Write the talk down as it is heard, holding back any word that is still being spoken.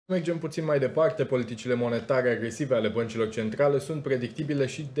Mergem puțin mai departe, politicile monetare agresive ale băncilor centrale sunt predictibile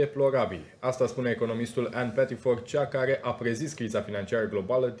și deplorabile. Asta spune economistul Pettifor, cea care a prezis criza financiară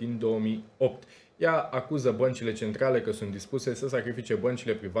globală din 2008. Ea acuză băncile centrale că sunt dispuse să sacrifice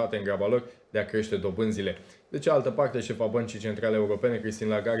băncile private în graba lor de a crește dobânzile. De cealaltă parte, șefa Băncii Centrale Europene, Christine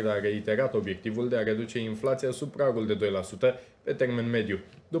Lagarde, a reiterat obiectivul de a reduce inflația sub pragul de 2% pe termen mediu.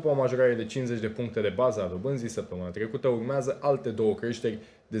 După o majorare de 50 de puncte de bază a dobânzii săptămâna trecută, urmează alte două creșteri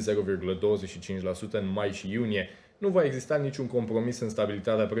de 0,25% în mai și iunie. Nu va exista niciun compromis în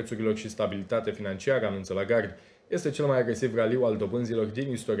stabilitatea prețurilor și stabilitate financiară, anunță Lagarde. Este cel mai agresiv raliu al dobânzilor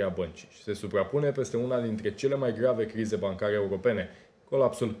din istoria băncii și se suprapune peste una dintre cele mai grave crize bancare europene,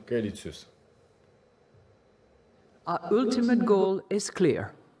 colapsul Credit Suisse. Our ultimate goal is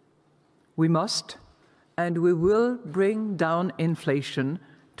clear. We must and we will bring down inflation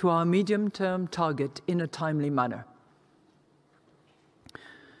to our medium-term target in a timely manner.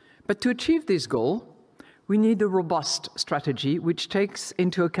 But to achieve this goal, we need a robust strategy which takes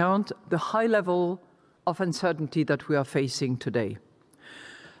into account the high level of uncertainty that we are facing today.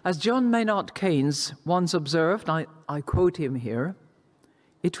 As John Maynard Keynes once observed, I quote him here,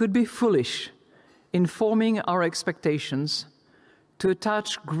 "It would be foolish in forming our expectations to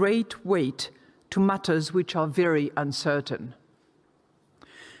attach great weight to matters which are very uncertain."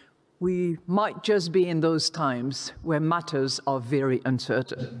 We might just be in those times where matters are very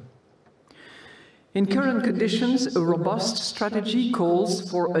uncertain. In current conditions, a robust strategy calls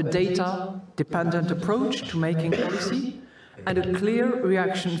for a data-dependent approach to making policy and a clear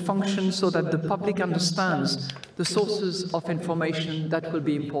reaction function so that the public understands the sources of information that will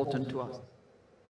be important to us.